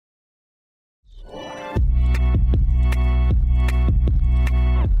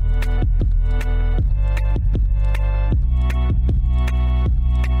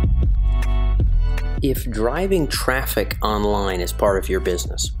If driving traffic online is part of your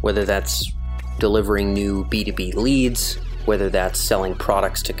business, whether that's delivering new B2B leads, whether that's selling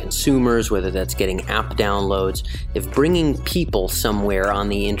products to consumers, whether that's getting app downloads, if bringing people somewhere on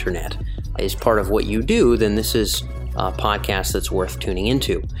the internet is part of what you do, then this is a podcast that's worth tuning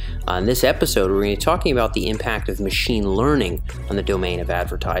into. In this episode, we're going to be talking about the impact of machine learning on the domain of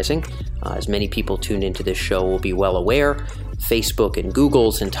advertising. As many people tuned into this show will be well aware, Facebook and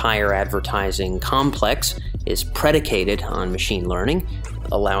Google's entire advertising complex is predicated on machine learning,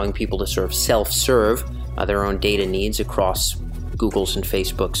 allowing people to sort of self-serve their own data needs across Google's and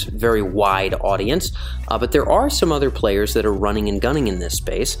Facebook's very wide audience. But there are some other players that are running and gunning in this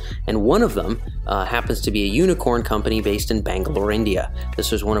space, and one of them happens to be a unicorn company based in Bangalore, India.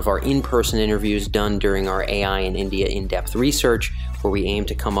 This was one of our in-person interviews done during our AI in India in-depth research, where we aim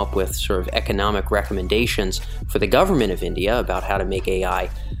to come up with sort of economic recommendations for the government of India about how to make AI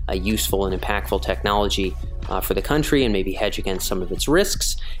a useful and impactful technology for the country and maybe hedge against some of its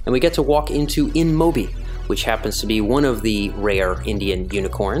risks. And we get to walk into InMobi, which happens to be one of the rare Indian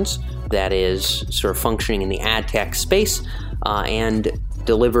unicorns that is sort of functioning in the ad tech space and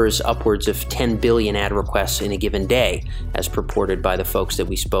delivers upwards of 10 billion ad requests in a given day, as purported by the folks that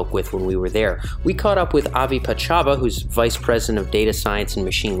we spoke with when we were there. We caught up with Avi Pachava, who's Vice President of Data Science and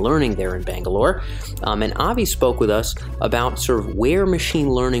Machine Learning there in Bangalore. And Avi spoke with us about sort of where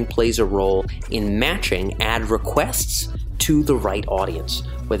machine learning plays a role in matching ad requests to the right audience.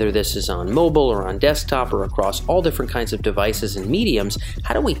 Whether this is on mobile or on desktop or across all different kinds of devices and mediums,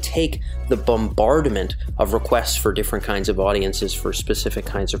 how do we take the bombardment of requests for different kinds of audiences for specific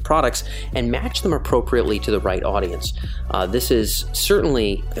kinds of products and match them appropriately to the right audience? This is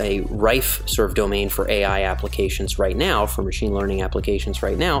certainly a rife sort of domain for AI applications right now, for machine learning applications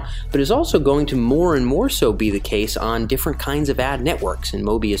right now, but is also going to more and more so be the case on different kinds of ad networks. And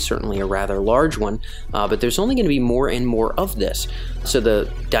InMobi is certainly a rather large one, but there's only going to be more and more of this. So the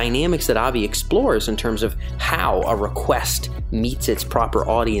dynamics that Avi explores in terms of how a request meets its proper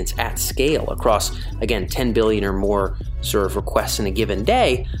audience at scale across, again, 10 billion or more sort of requests in a given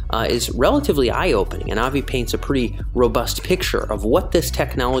day is relatively eye-opening. And Avi paints a pretty robust picture of what this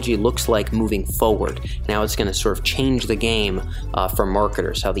technology looks like moving forward. Now it's going to sort of change the game for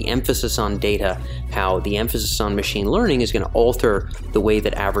marketers, how the emphasis on data, how the emphasis on machine learning is going to alter the way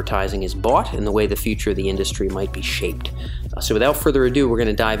that advertising is bought and the way the future of the industry might be shaped. So without further ado, we're going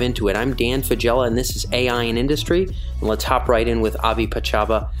to dive into it. I'm Dan Faggella, and this is AI in Industry. And let's hop right in with Avi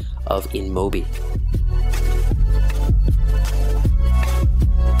Pachava of InMobi.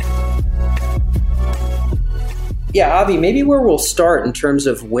 Yeah, Avi, maybe where we'll start in terms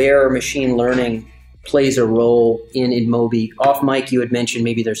of where machine learning plays a role in InMobi. Off mic, you had mentioned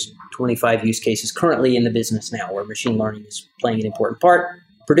maybe there's 25 use cases currently in the business now where machine learning is playing an important part.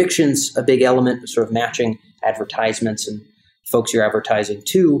 Predictions, a big element, sort of matching advertisements and folks you're advertising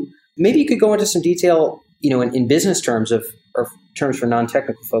to. Maybe you could go into some detail, in business terms or terms for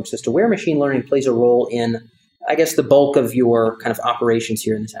non-technical folks as to where machine learning plays a role in, I guess, the bulk of your kind of operations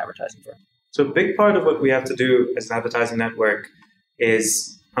here in this advertising firm. So a big part of what we have to do as an advertising network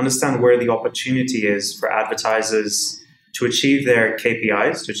is understand where the opportunity is for advertisers to achieve their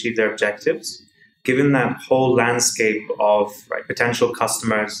KPIs, to achieve their objectives, given that whole landscape of potential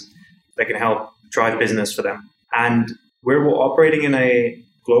customers that can help drive business for them. And we're operating in a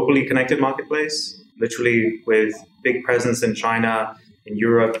globally connected marketplace, literally with big presence in China, in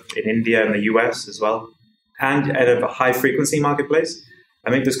Europe, in India, and the US as well, and at a high-frequency marketplace.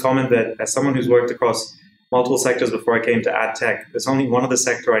 I make this comment that as someone who's worked across multiple sectors before I came to ad tech, there's only one other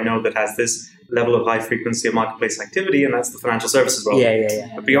sector I know that has this level of high frequency of marketplace activity, and that's the financial services world.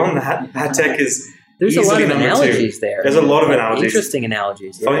 Yeah. But beyond that, ad tech is There's a lot of analogies there. There's a lot of analogies. Interesting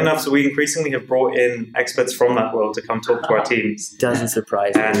analogies. Yeah. Funny enough, so we increasingly have brought in experts from that world to come talk to our teams. Doesn't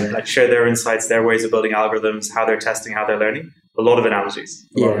surprise me. And share their insights, their ways of building algorithms, how they're testing, how they're learning. A lot of analogies.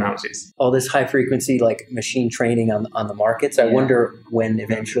 All this high frequency, machine training on the markets. I wonder when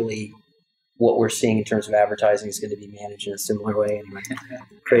eventually what we're seeing in terms of advertising is going to be managed in a similar way. Anyway.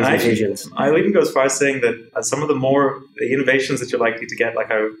 Crazy visions. I'll even go as far as saying that some of the innovations that you're likely to get,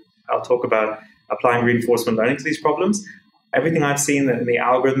 I'll talk about applying reinforcement learning to these problems. Everything I've seen in the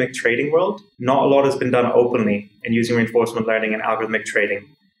algorithmic trading world, not a lot has been done openly in using reinforcement learning and algorithmic trading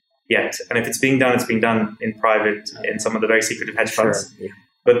yet. And if it's being done in private in some of the very secretive hedge funds. Sure. Yeah.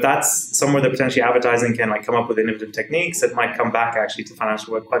 But that's somewhere that potentially advertising can come up with innovative techniques that might come back actually to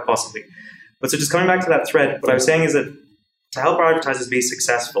financial work quite possibly. But so just coming back to that thread, what I was saying is that to help our advertisers be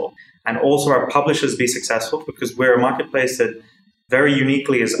successful and also our publishers be successful, because we're a marketplace that very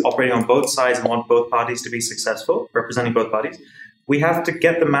uniquely is operating on both sides and want both parties to be successful, representing both parties, we have to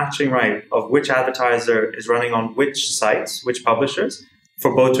get the matching right of which advertiser is running on which sites, which publishers,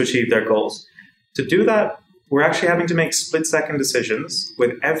 for both to achieve their goals. To do that, we're actually having to make split-second decisions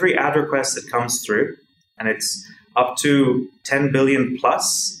with every ad request that comes through, and it's up to 10 billion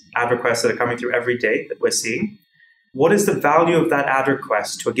plus ad requests that are coming through every day that we're seeing. What is the value of that ad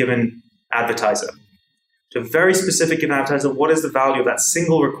request to a given advertiser? To a very specific given advertiser, what is the value of that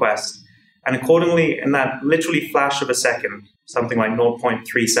single request? And accordingly, in that literally flash of a second, something like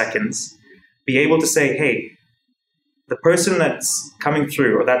 0.3 seconds, be able to say, hey, the person that's coming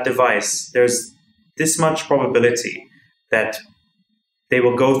through or that device, there's this much probability that they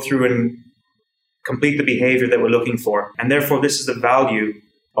will go through and complete the behavior that we're looking for. And therefore, this is the value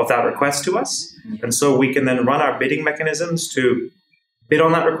of that request to us. And so we can then run our bidding mechanisms to bid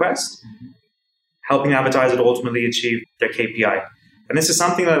on that request, helping advertisers to ultimately achieve their KPI. And this is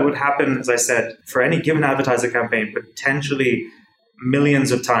something that would happen, as I said, for any given advertiser campaign, potentially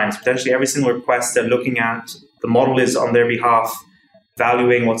millions of times, potentially every single request they're looking at. The model is on their behalf,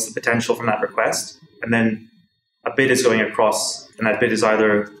 valuing what's the potential from that request. And then a bid is going across, and that bid is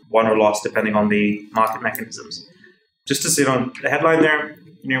either won or lost depending on the market mechanisms. Just to sit on the headline there,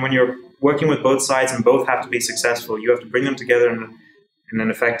 when you're working with both sides and both have to be successful, you have to bring them together in an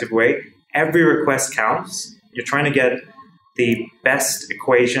effective way. Every request counts. You're trying to get the best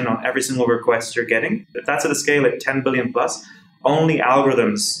equation on every single request you're getting. If that's at a scale at 10 billion plus, only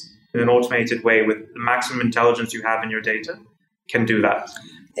algorithms in an automated way with the maximum intelligence you have in your data can do that.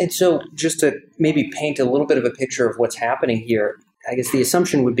 And so just to maybe paint a little bit of a picture of what's happening here, I guess the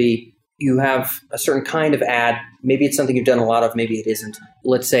assumption would be you have a certain kind of ad. Maybe it's something you've done a lot of, maybe it isn't.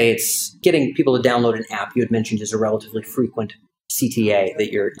 Let's say it's getting people to download an app you had mentioned is a relatively frequent CTA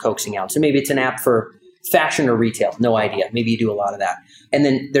that you're coaxing out. So maybe it's an app for fashion or retail, no idea. Maybe you do a lot of that. And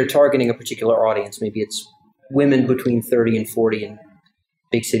then they're targeting a particular audience. Maybe it's women between 30 and 40 in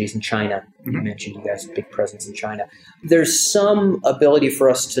big cities in China. You mentioned you guys have a big presence in China. There's some ability for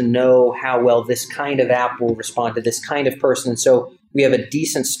us to know how well this kind of app will respond to this kind of person. And so we have a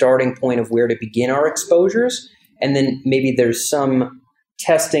decent starting point of where to begin our exposures. And then maybe there's some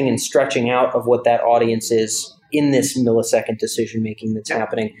testing and stretching out of what that audience is in this millisecond decision-making that's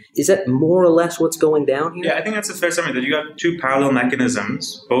happening. Is that more or less what's going down here? Yeah, I think that's a fair summary, that you have two parallel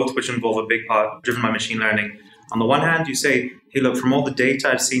mechanisms, both which involve a big part driven by machine learning. On the one hand, you say, hey, look, from all the data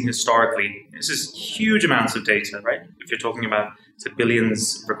I've seen historically, this is huge amounts of data, right? If you're talking about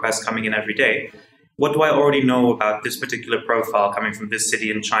billions of requests coming in every day, what do I already know about this particular profile coming from this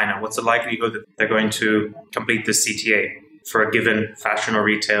city in China? What's the likelihood that they're going to complete this CTA for a given fashion or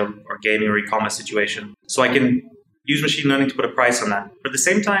retail or gaming or e-commerce situation? So I can use machine learning to put a price on that. But at the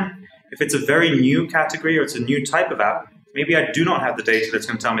same time, if it's a very new category or it's a new type of app, maybe I do not have the data that's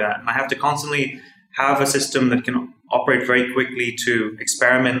going to tell me that. And I have to constantly have a system that can operate very quickly to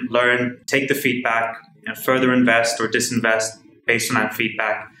experiment, learn, take the feedback, and further invest or disinvest based on that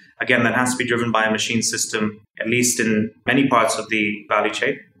feedback. Again, that has to be driven by a machine system, at least in many parts of the value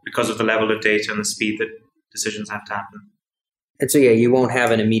chain, because of the level of data and the speed that decisions have to happen. And so, yeah, you won't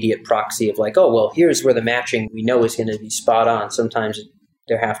have an immediate proxy of like, oh, well, here's where the matching we know is going to be spot on. Sometimes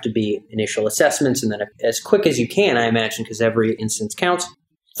there have to be initial assessments, and then as quick as you can, I imagine, because every instance counts,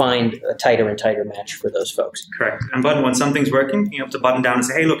 find a tighter and tighter match for those folks. Correct. And but when something's working, you have to button down and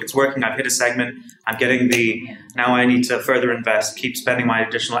say, hey, look, it's working. I've hit a segment. I'm getting now I need to further invest, keep spending my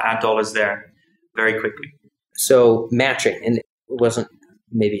additional ad dollars there very quickly. So matching, and it wasn't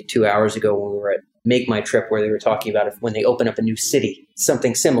maybe 2 hours ago when we were at Make My Trip where they were talking about if when they open up a new city,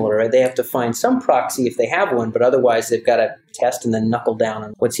 something similar, right? They have to find some proxy if they have one, but otherwise they've got to test and then knuckle down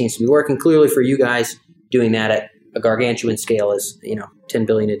on what seems to be working. Clearly for you guys, doing that at a gargantuan scale is, 10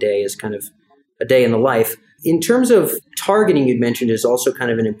 billion a day is kind of a day in the life. In terms of targeting, you'd mentioned is also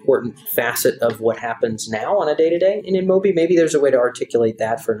kind of an important facet of what happens now on a day-to-day in InMobi. Maybe there's a way to articulate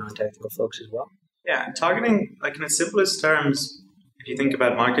that for non-technical folks as well. Yeah, targeting, like in its simplest terms, if you think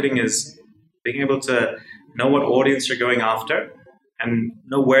about marketing, is being able to know what audience you're going after and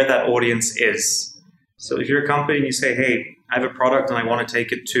know where that audience is. So if you're a company and you say, hey, I have a product and I want to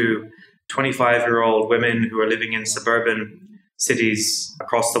take it to 25-year-old women who are living in suburban cities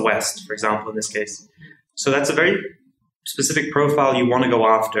across the West, for example, in this case. So that's a very specific profile you want to go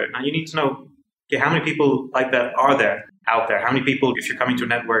after. Now you need to know, how many people like that are there out there? How many people, if you're coming to a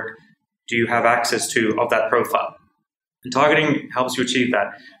network, do you have access to of that profile? And targeting helps you achieve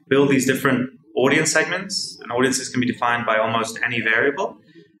that. Build these different audience segments, and audiences can be defined by almost any variable,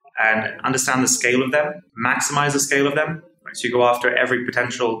 and understand the scale of them, maximize the scale of them. Right? So you go after every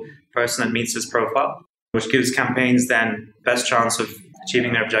potential person that meets this profile, which gives campaigns then best chance of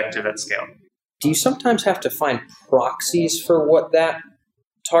achieving their objective at scale. do you sometimes have to find proxies for what that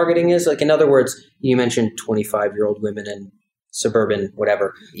targeting is? Like, in other words, you mentioned 25-year-old women in suburban,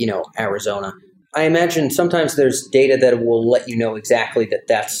 whatever, Arizona. I imagine sometimes there's data that will let you know exactly that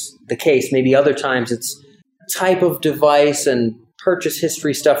that's the case. Maybe other times it's type of device and purchase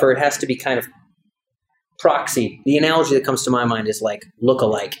history stuff, or it has to be kind of proxy. The analogy that comes to my mind is like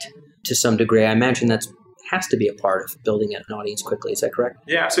lookaliked to some degree. I imagine that has to be a part of building an audience quickly. Is that correct?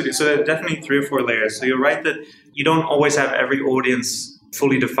 Yeah, absolutely. So there are definitely 3 or 4 layers. So you're right that you don't always have every audience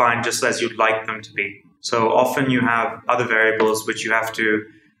fully defined just as you'd like them to be. So often you have other variables which you have to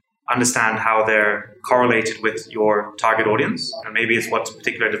understand how they're correlated with your target audience. And maybe it's what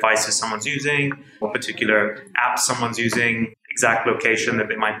particular devices someone's using, what particular app someone's using, exact location that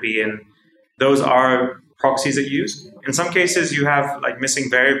they might be in. Those are proxies that you use. In some cases, you have like missing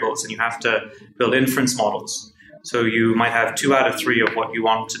variables and you have to build inference models. So you might have 2 out of 3 of what you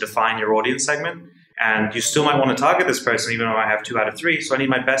want to define your audience segment. And you still might want to target this person, even though I have 2 out of 3. So I need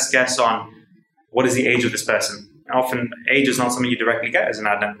my best guess on what is the age of this person. Often age is not something you directly get as an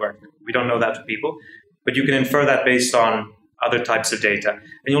ad network. We don't know that for people, but you can infer that based on other types of data. And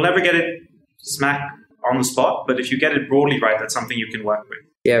you'll never get it smack on the spot, but if you get it broadly right, that's something you can work with.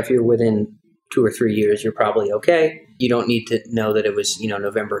 Yeah, if you're within 2 or 3 years, you're probably okay. You don't need to know that it was,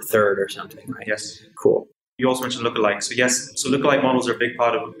 November 3rd or something, right? Yes. Cool. You also mentioned lookalike. So yes, so lookalike models are a big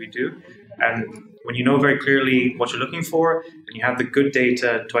part of what we do. And when you know very clearly what you're looking for, and you have the good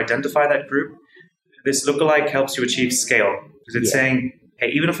data to identify that group, this lookalike helps you achieve scale. Because it's saying,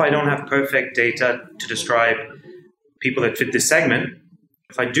 hey, even if I don't have perfect data to describe people that fit this segment,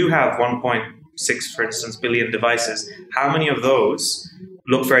 if I do have 1.6, for instance, billion devices, how many of those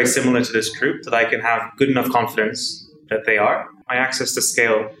look very similar to this group that I can have good enough confidence that they are? My access to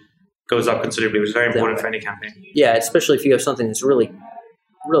scale goes up considerably, which is very important for any campaign. Yeah, especially if you have something that's really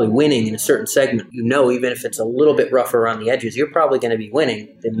winning in a certain segment. Even if it's a little bit rougher around the edges, you're probably going to be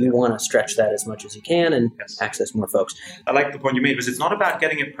winning. Then you want to stretch that as much as you can and access more folks. I like the point you made, because it's not about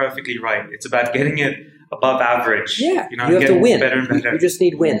getting it perfectly right. It's about getting it above average. Yeah, you have to win. Better and better. You just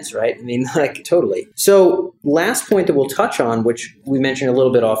need wins, right? I mean, totally. So last point that we'll touch on, which we mentioned a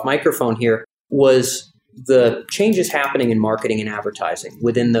little bit off microphone here, was the changes happening in marketing and advertising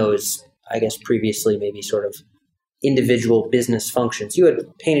within those, I guess, previously maybe sort of individual business functions. You had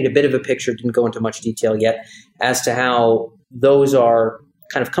painted a bit of a picture, didn't go into much detail yet, as to how those are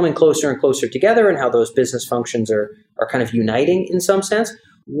kind of coming closer and closer together and how those business functions are kind of uniting in some sense.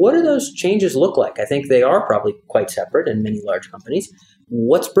 What do those changes look like? I think they are probably quite separate in many large companies.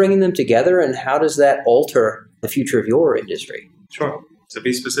 What's bringing them together, and how does that alter the future of your industry? Sure. To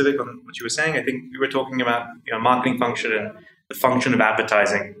be specific on what you were saying, I think we were talking about marketing function and the function of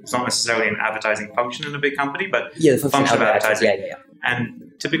advertising. It's not necessarily an advertising function in a big company, but the function of advertising. Yeah.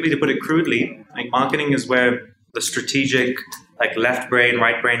 And typically, to put it crudely, marketing is where the strategic, left brain,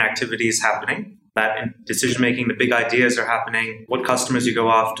 right brain activity is happening. That in decision making, the big ideas are happening. What customers you go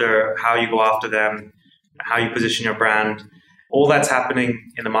after, how you go after them, how you position your brand. All that's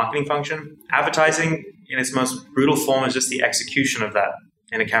happening in the marketing function. Advertising, in its most brutal form, is just the execution of that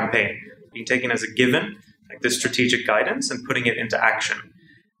in a campaign, being taken as a given, like this strategic guidance, and putting it into action.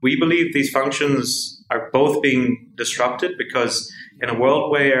 We believe these functions are both being disrupted because in a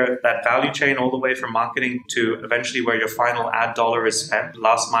world where that value chain all the way from marketing to eventually where your final ad dollar is spent, the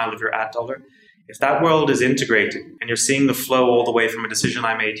last mile of your ad dollar, if that world is integrated and you're seeing the flow all the way from a decision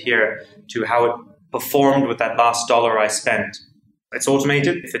I made here to how it performed with that last dollar I spent, it's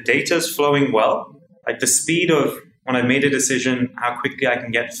automated. If the data is flowing well, the speed of when I made a decision, how quickly I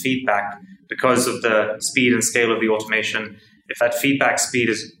can get feedback because of the speed and scale of the automation, if that feedback speed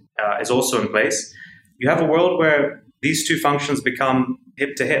is also in place, you have a world where these two functions become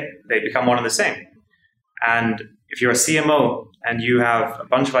hip to hip. They become one and the same. And if you're a CMO and you have a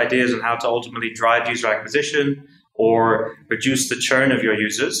bunch of ideas on how to ultimately drive user acquisition or reduce the churn of your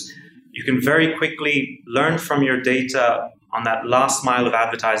users, you can very quickly learn from your data on that last mile of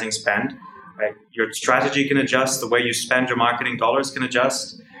advertising spend. Right? Your strategy can adjust, the way you spend your marketing dollars can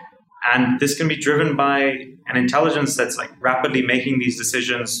adjust. And this can be driven by an intelligence that's rapidly making these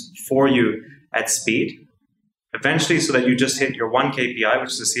decisions for you at speed. Eventually, so that you just hit your one KPI,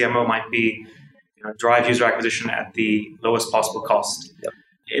 which the CMO might be drive user acquisition at the lowest possible cost. Yep.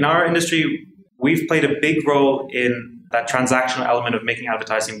 In our industry, we've played a big role in that transactional element of making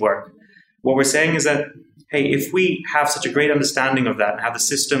advertising work. What we're saying is that, hey, if we have such a great understanding of that and have the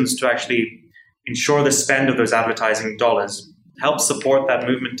systems to actually ensure the spend of those advertising dollars, help support that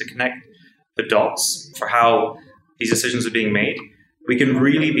movement to connect the dots for how these decisions are being made, we can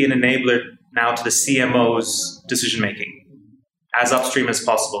really be an enabler now to the CMO's decision-making as upstream as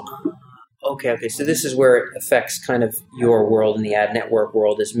possible. Okay. So this is where it affects kind of your world and the ad network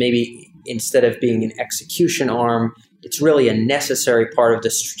world, is maybe instead of being an execution arm, it's really a necessary part of the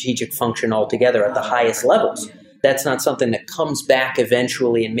strategic function altogether at the highest levels. That's not something that comes back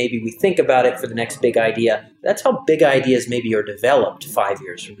eventually and maybe we think about it for the next big idea. That's how big ideas maybe are developed 5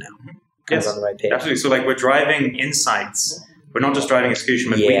 years from now. Yes, on the right page. Absolutely. So like we're driving insights. We're not just driving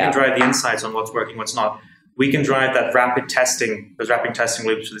execution, but we can drive the insights on what's working, what's not. We can drive that rapid testing, those rapid testing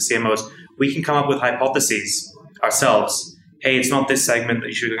loops for the CMOs. We can come up with hypotheses ourselves. Hey, it's not this segment that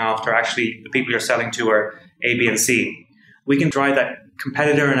you should go after. Actually, the people you're selling to are A, B, and C. We can drive that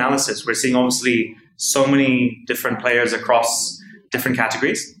competitor analysis. We're seeing obviously so many different players across different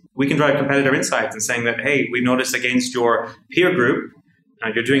categories. We can drive competitor insights and saying that, hey, we noticed against your peer group,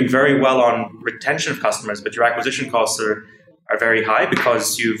 you're doing very well on retention of customers, but your acquisition costs are very high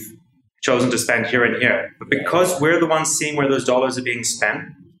because you've chosen to spend here and here. But because we're the ones seeing where those dollars are being spent,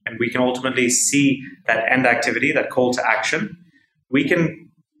 and we can ultimately see that end activity, that call to action, we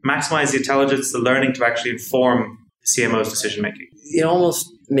can maximize the intelligence, the learning to actually inform the CMO's decision making. It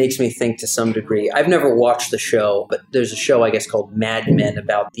almost makes me think to some degree. I've never watched the show, but there's a show, I guess, called Mad Men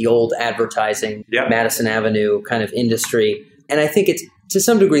about the old advertising, Madison Avenue kind of industry. And I think it's to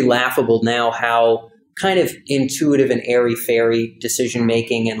some degree laughable now how kind of intuitive and airy-fairy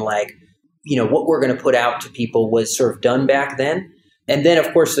decision-making and like, what we're going to put out to people was sort of done back then. And then,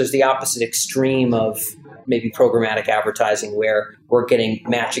 of course, there's the opposite extreme of maybe programmatic advertising where we're getting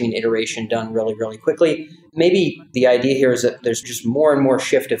matching and iteration done really, really quickly. Maybe the idea here is that there's just more and more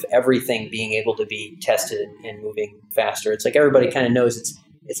shift of everything being able to be tested and moving faster. It's like everybody kind of knows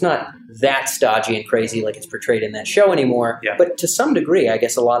it's not that stodgy and crazy like it's portrayed in that show anymore. Yeah. But to some degree, I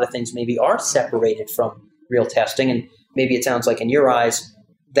guess a lot of things maybe are separated from real testing. And maybe it sounds like in your eyes,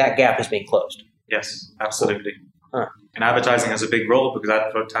 that gap is being closed. Yes, absolutely. Huh. And advertising has a big role because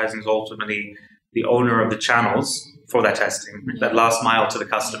advertising is ultimately the owner of the channels for that testing, that last mile to the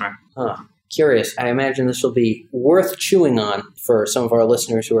customer. Curious. I imagine this will be worth chewing on for some of our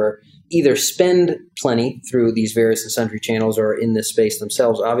listeners who are either spend plenty through these various and sundry channels or in this space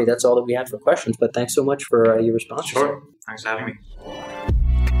themselves. Avi, that's all that we had for questions, but thanks so much for your response. Sure. Thanks for having me.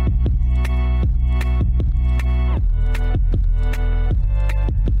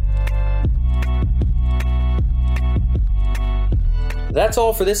 That's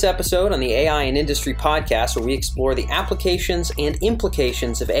all for this episode on the AI and Industry podcast, where we explore the applications and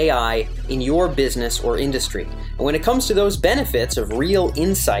implications of AI in your business or industry. And when it comes to those benefits of real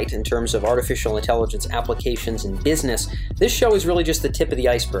insight in terms of artificial intelligence applications in business, this show is really just the tip of the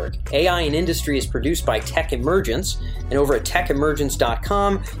iceberg. AI and Industry is produced by Tech Emergence, and over at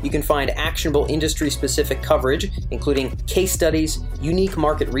techemergence.com, you can find actionable industry-specific coverage, including case studies, unique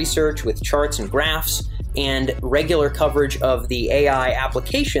market research with charts and graphs, and regular coverage of the AI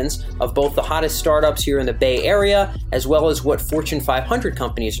applications of both the hottest startups here in the Bay Area, as well as what Fortune 500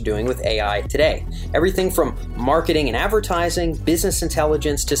 companies are doing with AI today. Everything from marketing and advertising, business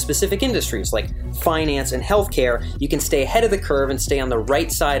intelligence, to specific industries like finance and healthcare. You can stay ahead of the curve and stay on the right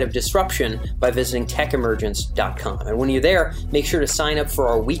side of disruption by visiting techemergence.com. And when you're there, make sure to sign up for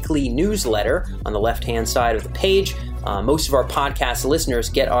our weekly newsletter on the left-hand side of the page. Most of our podcast listeners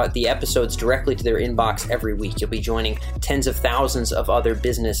get the episodes directly to their inbox every week. You'll be joining tens of thousands of other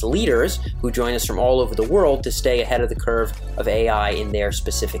business leaders who join us from all over the world to stay ahead of the curve of AI in their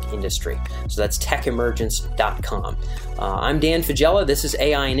specific industry. So that's techemergence.com. I'm Dan Faggella. This is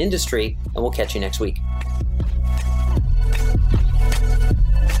AI and Industry, and we'll catch you next week.